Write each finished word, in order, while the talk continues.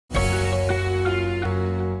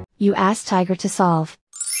You ask Tiger to solve.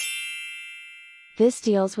 This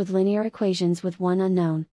deals with linear equations with one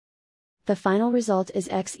unknown. The final result is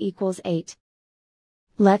x equals 8.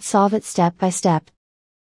 Let's solve it step by step.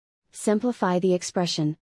 Simplify the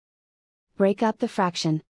expression. Break up the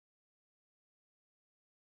fraction.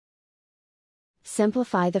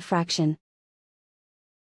 Simplify the fraction.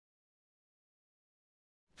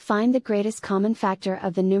 Find the greatest common factor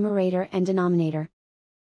of the numerator and denominator.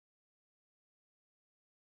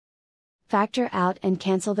 Factor out and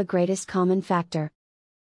cancel the greatest common factor.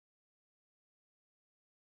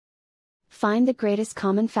 Find the greatest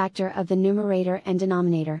common factor of the numerator and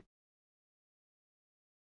denominator.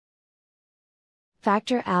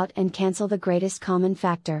 Factor out and cancel the greatest common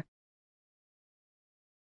factor.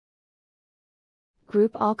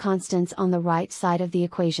 Group all constants on the right side of the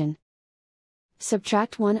equation.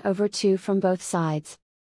 Subtract 1/2 from both sides.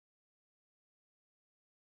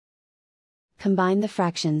 Combine the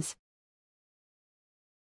fractions.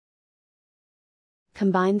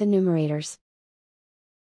 Combine the numerators.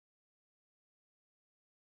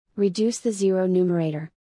 Reduce the zero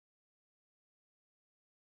numerator.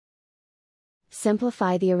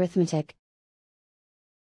 Simplify the arithmetic.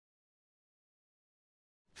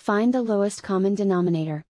 Find the lowest common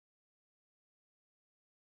denominator.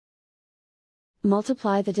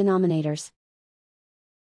 Multiply the denominators.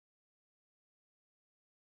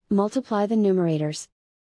 Multiply the numerators.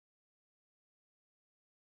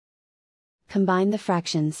 Combine the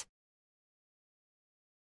fractions.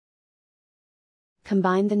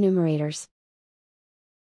 Combine the numerators.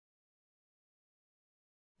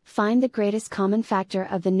 Find the greatest common factor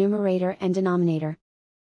of the numerator and denominator.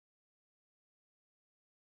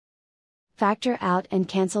 Factor out and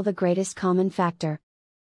cancel the greatest common factor.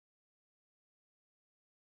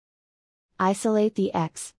 Isolate the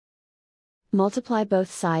x. Multiply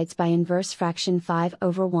both sides by inverse fraction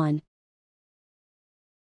 5/1.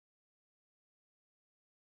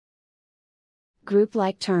 Group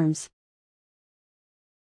like terms.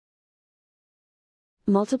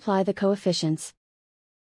 Multiply the coefficients.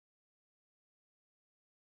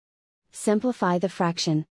 Simplify the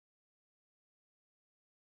fraction.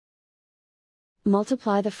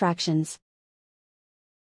 Multiply the fractions.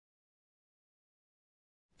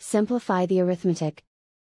 Simplify the arithmetic.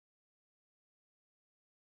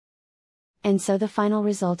 And so the final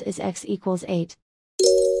result is x equals 8.